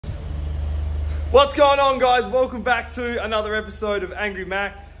What's going on, guys? Welcome back to another episode of Angry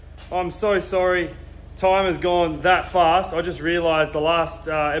Mac. I'm so sorry time has gone that fast. I just realized the last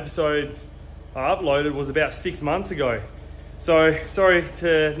episode I uploaded was about 6 months ago. So sorry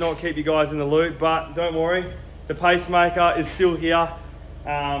to not keep you guys in the loop, but don't worry, the pacemaker is still here.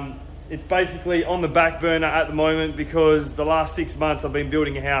 It's basically on the back burner at the moment because the last 6 months I've been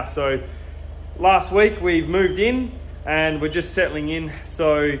building a house. So last week we've moved in and we're just settling in.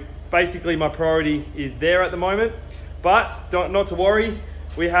 So basically my priority is there at the moment, but not to worry.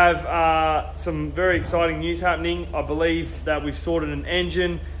 We have some very exciting news happening. I believe that we've sorted an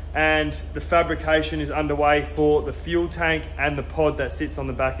engine and the fabrication is underway for the fuel tank and the pod that sits on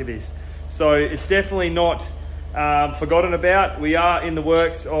the back of this. So it's definitely not forgotten about. We are in the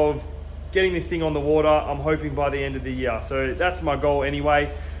works of getting this thing on the water. I'm hoping by the end of the year. So that's my goal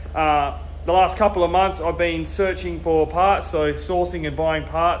anyway. The last couple of months I've been searching for parts, so sourcing and buying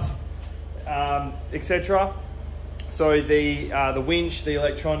parts, etc. So the winch, the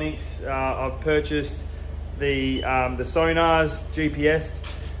electronics, I've purchased the sonars, GPS,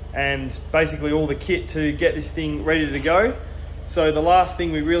 and basically all the kit to get this thing ready to go. So the last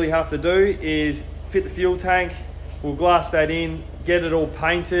thing we really have to do is fit the fuel tank. We'll glass that in, get it all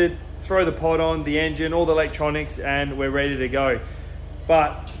painted, throw the pod on, the engine, all the electronics, and we're ready to go.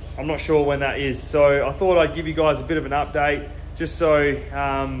 But I'm not sure when that is. So I thought I'd give you guys a bit of an update just so,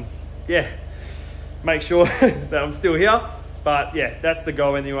 yeah, make sure that I'm still here. But yeah, that's the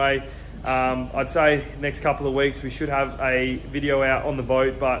goal anyway. I'd say next couple of weeks we should have a video out on the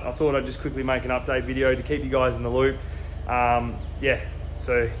boat, but I thought I'd just quickly make an update video to keep you guys in the loop. Yeah,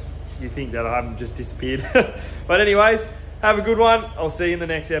 so you think that I haven't just disappeared. But anyways, have a good one. I'll see you in the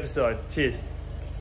next episode. Cheers.